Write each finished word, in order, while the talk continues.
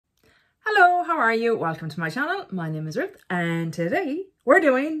how are you? Welcome to my channel. My name is Ruth and today we're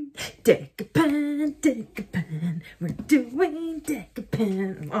doing Decapan. We're doing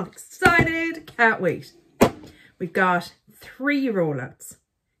Decapan. I'm all excited. Can't wait. We've got 3 rollouts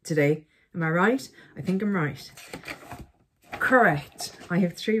today. Am I right? I think I'm right. Correct. I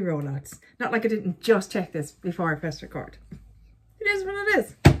have 3 rollouts. Not like I didn't just check this before I pressed record. It is what it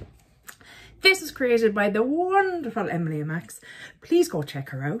is. This was created by the wonderful Emily Max. Please go check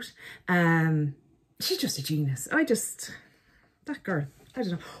her out. She's just a genius. That girl, I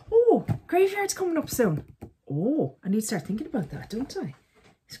don't know. Oh, Graveyard's coming up soon. Oh, I need to start thinking about that, don't I?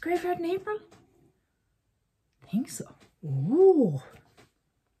 Is Graveyard in April? I think so. Oh.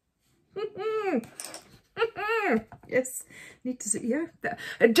 Yes, need to see, yeah.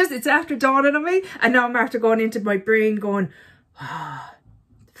 It's after dawning on me, and now I'm after going into my brain going,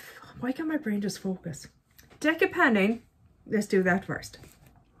 why can't my brain just focus? Decapanning, let's do that first.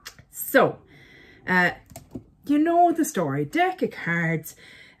 So, you know the story. Deck of cards,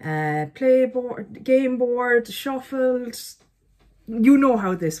 play board, game board, shuffled. You know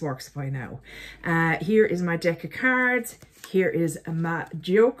how this works by now. Here is my deck of cards. Here is my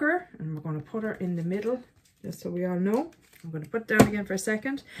Joker, and we're going to put her in the middle, just so we all know. I'm going to put it down again for a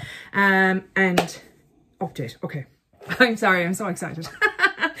second. And update. Okay. I'm sorry, I'm so excited.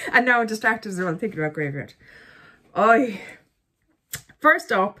 And now I'm distracted as well, thinking about Graveyard.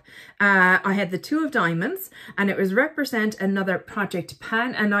 First up, I had the 2 of Diamonds, and it was represent another Project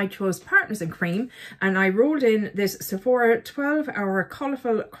Pan, and I chose Partners in Cream, and I rolled in this Sephora 12-hour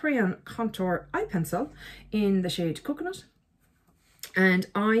colourful crayon contour eye pencil in the shade Coconut. And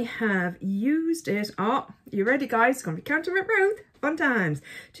I have used it, you ready guys? It's going to be counting with Ruth. Fun times.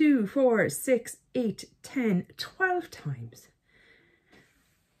 2, 4, 6, 8, 10, 12 times.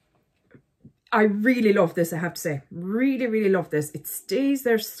 I really love this, I have to say. Really, really love this. It stays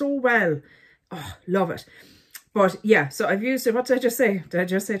there so well. Oh, love it. But yeah, so I've used it. What did I just say? Did I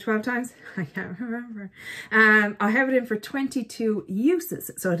just say 12 times? I can't remember. I have it in for 22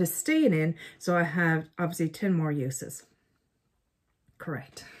 uses. So it is staying in. So I have obviously 10 more uses.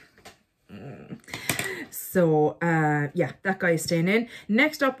 Correct. So yeah, that guy is staying in.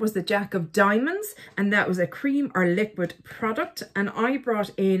 Next up was the Jack of Diamonds, and that was a cream or liquid product, and I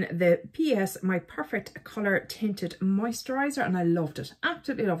brought in the PS My Perfect Color Tinted Moisturizer, and I loved it.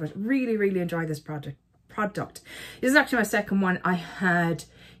 Absolutely love it. Really, really enjoy this product. This is actually my second one. I had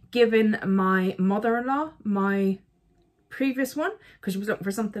given my mother-in-law my previous one because she was looking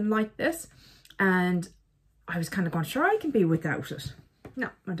for something like this, and I was kind of going, sure, I can be without it. No,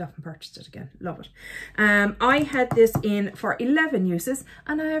 I definitely purchased it again. Love it. I had this in for 11 uses,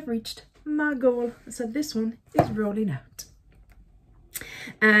 and I have reached my goal. So this one is rolling out.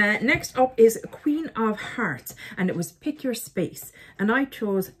 Next up is Queen of Hearts, and it was Pick Your Space, and I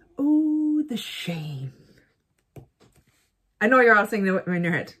chose Oh the Shame. I know you're all singing it with me in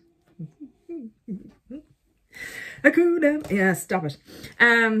your head. Yeah, stop it.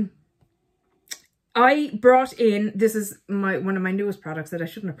 I brought in, this is one of my newest products that I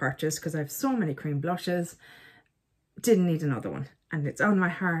shouldn't have purchased because I have so many cream blushes. Didn't need another one, and it's on my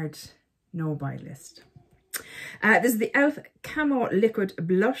hard no buy list. This is the e.l.f. Camo Liquid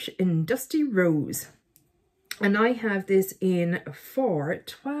Blush in Dusty Rose, and I have this in for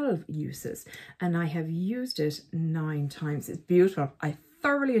 12 uses, and I have used it 9 times. It's beautiful. I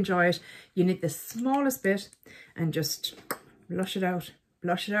thoroughly enjoy it. You need the smallest bit and just blush it out.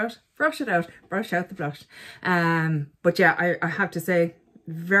 Blush it out, brush it out, brush out the blush. But yeah, I have to say,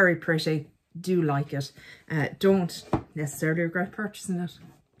 very pretty. Do like it. Don't necessarily regret purchasing it.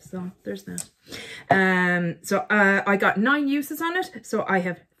 So there's that. I got 9 uses on it, so I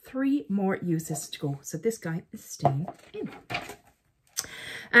have 3 more uses to go. So this guy is staying in.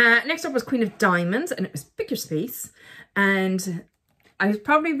 Next up was Queen of Diamonds, and it was Pick Your Space. And I was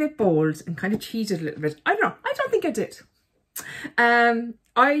probably a bit bold and kind of cheated a little bit. I don't know. I don't think I did.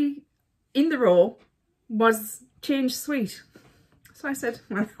 In the row was Change Sweet. So I said,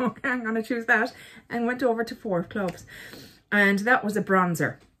 well, okay, I'm going to choose that, and went over to 4 of Clubs. And that was a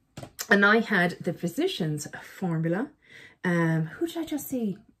bronzer. And I had the Physicians Formula. Who did I just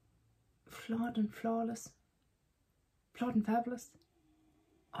see? Flawed and Flawless. Flawed and Fabulous.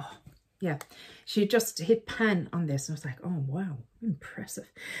 Oh, yeah. She just hit pan on this, and I was like, oh, wow, impressive.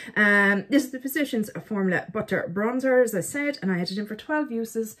 This is the Physicians Formula Butter Bronzer, as I said, and I had it in for 12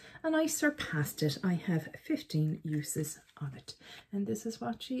 uses, and I surpassed it. I have 15 uses on it. And this is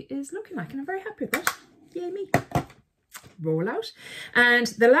what she is looking like, and I'm very happy with that. Yay me. Roll out. And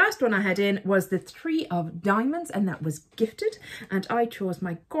the last one I had in was the 3 of Diamonds, and that was Gifted, and I chose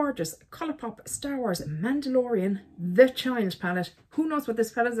my gorgeous Colourpop Star Wars Mandalorian The Child palette. Who knows what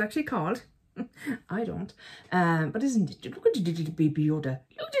this palette is actually called? I don't. But isn't it? Look at the baby Yoda.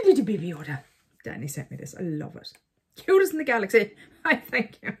 Look at the baby Yoda. Danny sent me this. I love it. Cutest in the galaxy. I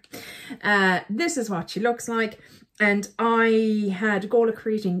thank you. This is what she looks like. And I had a goal of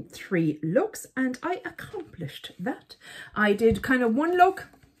creating 3 looks. And I accomplished that. I did kind of one look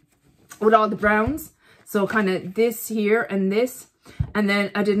with all the browns. So kind of this here and this. And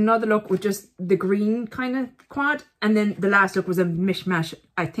then I did another look with just the green kind of quad. And then the last look was a mishmash.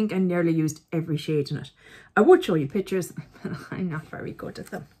 I think I nearly used every shade in it. I would show you pictures. I'm not very good at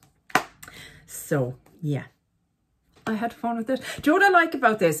them. So, yeah. I had fun with it. Do you know what I like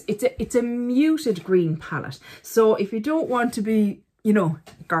about this? It's a muted green palette. So if you don't want to be, you know,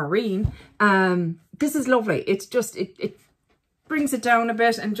 green, this is lovely. It's just, it brings it down a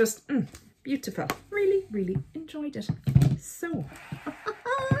bit and just, beautiful. Really, really enjoyed it. So,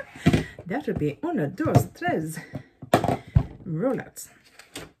 that would be 1, 2, 3 rollouts.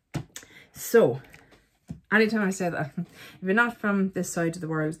 So, anytime I say that, if you're not from this side of the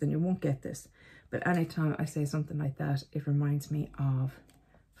world, then you won't get this. But anytime I say something like that, it reminds me of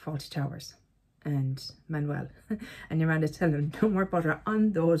Fawlty Towers and Manuel. And Miranda telling him, no more butter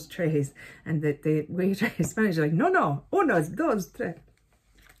on those trays. And the waiter in Spanish is like, no, no, unos, dos, tres.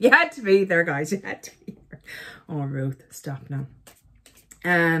 You had to be there, guys. You had to be there. Oh, Ruth, stop now.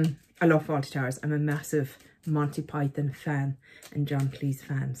 I love Fawlty Towers. I'm a massive Monty Python fan and John Cleese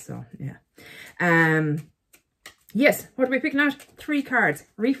fan. So, yeah. Yes, what are we picking out? 3 cards.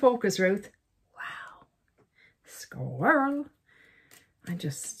 Refocus, Ruth. Squirrel. I'm a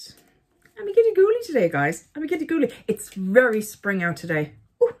giddy ghoulie today, guys. I'm a giddy ghoulie. It's very spring out today.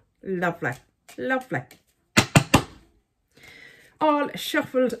 Ooh, lovely. Lovely. All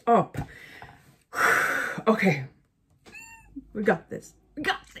shuffled up. Okay. We got this. We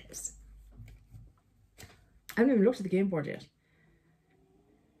got this. I haven't even looked at the game board yet.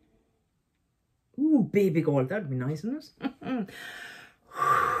 Ooh, baby gold. That'd be nice, wouldn't it?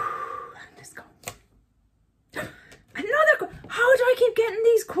 Let's go. Another. How do I keep getting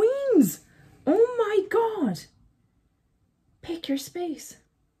these queens? Oh my god. Pick your space.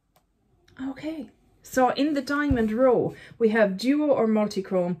 Okay. So in the diamond row, we have duo or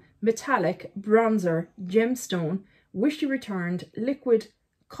multichrome, metallic, bronzer, gemstone, wish you returned, liquid,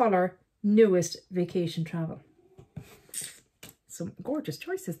 color, newest, vacation travel. Some gorgeous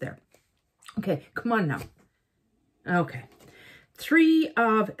choices there. Okay, come on now. Okay. 3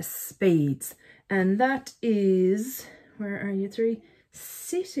 of spades. And that is, where are you 3?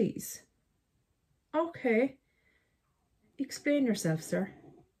 Cities. Okay. Explain yourself, sir.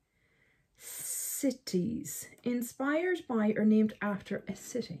 Cities. Inspired by or named after a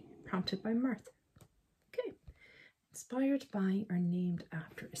city. Prompted by Martha. Okay. Inspired by or named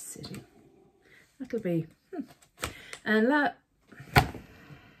after a city. That'll be, And that,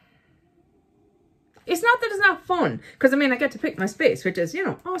 it's not that it's not fun, because I mean I get to pick my space, which is, you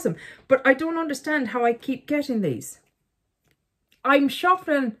know, awesome, but I don't understand how I keep getting these. I'm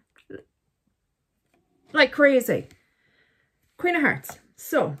shuffling like crazy. Queen of Hearts.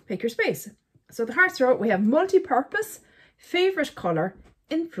 So pick your space. So the hearts row, we have multi-purpose, favorite color,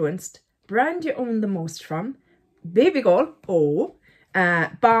 influenced, brand you own the most from, baby goal,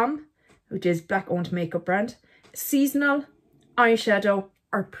 balm, which is black owned makeup brand, seasonal, eyeshadow,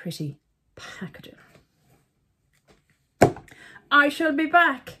 or pretty packaging. I shall be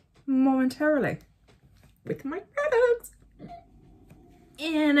back momentarily with my products.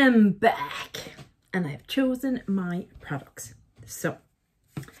 And I'm back. And I've chosen my products. So,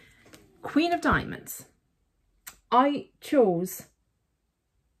 Queen of Diamonds. I chose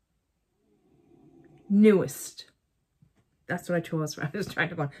newest. That's what I chose. I was trying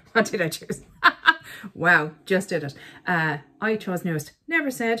to go, what did I choose? Wow, just did it. I chose newest. Never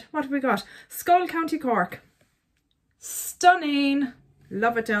said. What have we got? Skull County Cork. Stunning.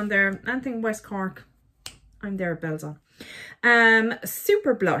 Love it down there. Anything West Cork. I'm there, bells on.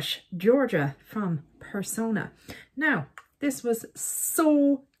 Super Blush, Georgia from Persona. Now, this was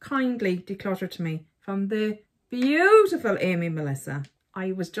so kindly decluttered to me from the beautiful Amy Melissa.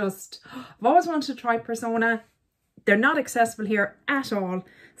 I was just, I've always wanted to try Persona. They're not accessible here at all.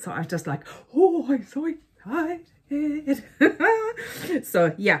 So I was just like, oh, I'm so excited.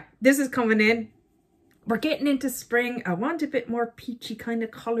 So yeah, this is coming in. We're getting into spring. I want a bit more peachy kind of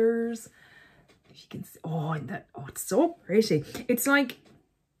colours. If you can see, it's so pretty. It's like,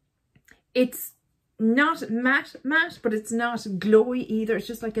 it's not matte, but it's not glowy either. It's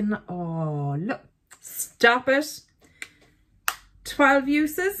just like a, oh, look, stop it. 12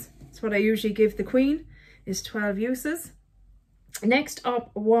 uses. That's what I usually give the queen, is 12 uses. Next up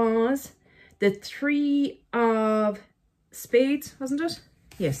was the 3 of spades, wasn't it?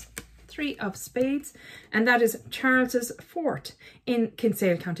 Yes, 3 of spades, and that is Charles's Fort in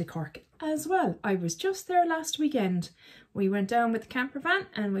Kinsale, County Cork as well. I was just there last weekend. We went down with the camper van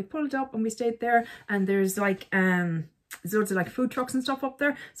and we pulled up and we stayed there, and there's like loads of like food trucks and stuff up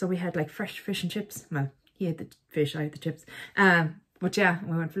there. So we had like fresh fish and chips. Well, he had the fish, I had the chips. But yeah,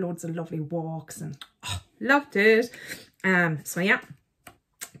 we went for loads of lovely walks and loved it. So yeah,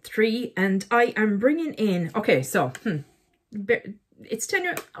 3, and I am bringing in, okay, so it's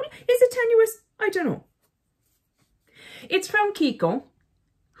tenuous. Is it tenuous? I don't know. It's from Kiko,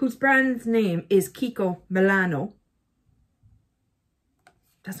 whose brand's name is Kiko Milano.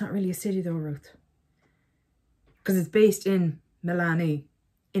 That's not really a city though, Ruth, because it's based in Milano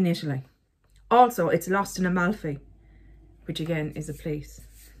in Italy. Also, it's lost in Amalfi, which again is a place.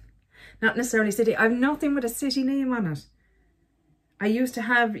 Not necessarily a city. I have nothing with a city name on it. I used to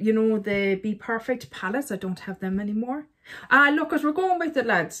have, you know, the Be Perfect palettes. I don't have them anymore. Look, as we're going with it,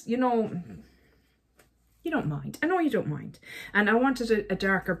 lads, you know, you don't mind. I know you don't mind. And I wanted a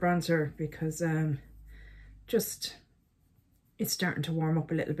darker bronzer because just, it's starting to warm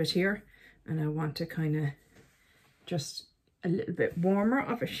up a little bit here. And I want to kind of just a little bit warmer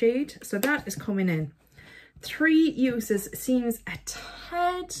of a shade. So that is coming in. 3 uses seems a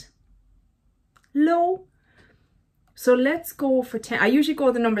tad low. So let's go for 10. I usually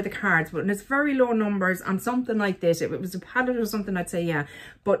go the number of the cards, but when it's very low numbers on something like this, if it was a palette or something, I'd say yeah.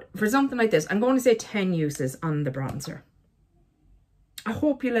 But for something like this, I'm going to say 10 uses on the bronzer. I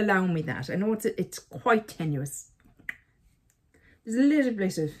hope you'll allow me that. I know it's quite tenuous. There's a little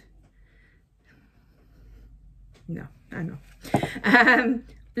bit of... No, I know.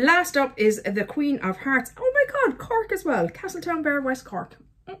 Last up is the Queen of Hearts. Oh my God, Cork as well. Castletownbere, West Cork.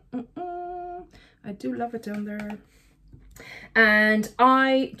 I do love it down there. And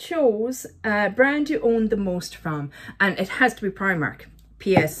I chose a brand you own the most from, and it has to be Primark.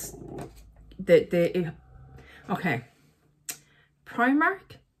 P.S. Okay.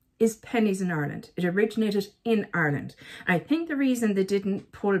 Primark is pennies in Ireland. It originated in Ireland. I think the reason they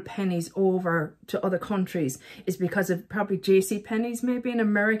didn't pull pennies over to other countries is because of probably JC Penney's maybe in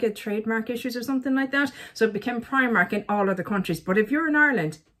America trademark issues or something like that. So it became Primark in all other countries. But if you're in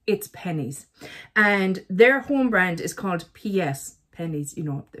Ireland, it's pennies. And their home brand is called PS. Pennies, you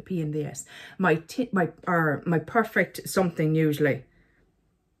know, the P and the S. My perfect something usually.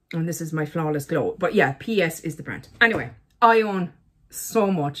 And this is my Flawless Glow. But yeah, PS is the brand. Anyway, I own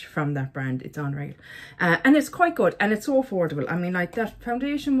so much from that brand. It's unreal. And it's quite good. And it's so affordable. I mean, like that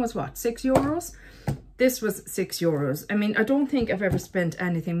foundation was what, €6? This was €6. I mean, I don't think I've ever spent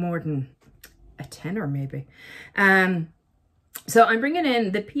anything more than a tenner maybe. So I'm bringing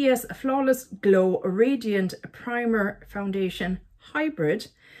in the PS Flawless Glow Radiant Primer Foundation Hybrid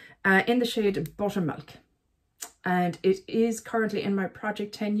in the shade Buttermilk. And it is currently in my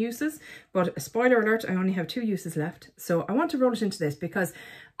Project 10 uses, but spoiler alert, I only have 2 uses left. So I want to roll it into this because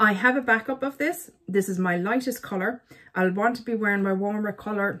I have a backup of this. This is my lightest colour. I'll want to be wearing my warmer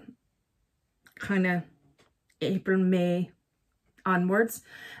colour kind of April, May onwards.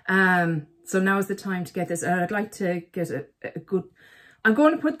 So now is the time to get this. And I'd like to get a good... I'm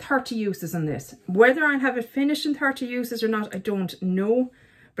going to put 30 uses on this. Whether I'll have it finished in 30 uses or not, I don't know.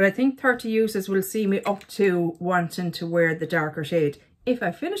 But I think 30 uses will see me up to wanting to wear the darker shade. If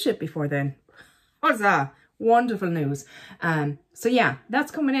I finish it before then, huzzah! Wonderful news. So yeah,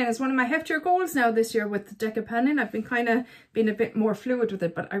 that's coming in as one of my heftier goals now this year with the Decapanin. I've been kind of being a bit more fluid with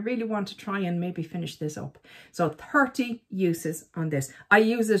it, but I really want to try and maybe finish this up. So 30 uses on this. I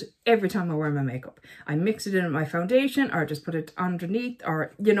use it every time I wear my makeup. I mix it in with my foundation or just put it underneath,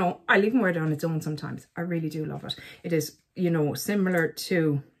 or, you know, I'll even wear it on its own sometimes. I really do love it. It is, you know, similar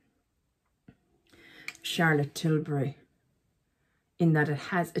to Charlotte Tilbury in that it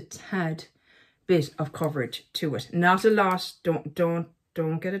has a tad bit of coverage to it. Not a lot.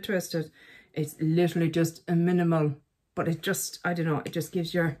 Don't get it twisted. It's literally just a minimal, but it just, I don't know, it just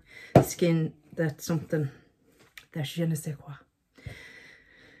gives your skin that something, that je ne sais quoi.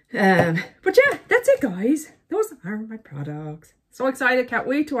 But yeah, that's it, guys. Those are my products. So excited. Can't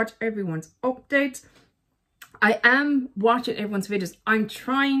wait to watch everyone's updates. I am watching everyone's videos. I'm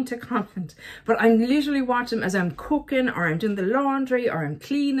trying to comment, but I'm literally watching them as I'm cooking or I'm doing the laundry or I'm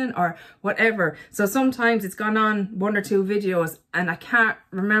cleaning or whatever. So sometimes it's gone on 1 or 2 videos and I can't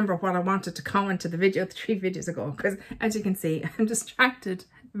remember what I wanted to comment to the video 3 videos ago, because as you can see, I'm distracted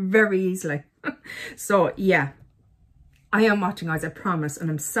very easily. So yeah, I am watching, guys, I promise.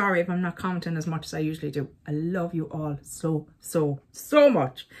 And I'm sorry if I'm not commenting as much as I usually do. I love you all so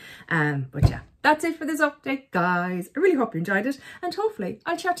much. But yeah, that's it for this update, guys. I really hope you enjoyed it. And hopefully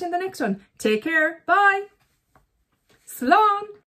I'll chat to you in the next one. Take care. Bye. Slán.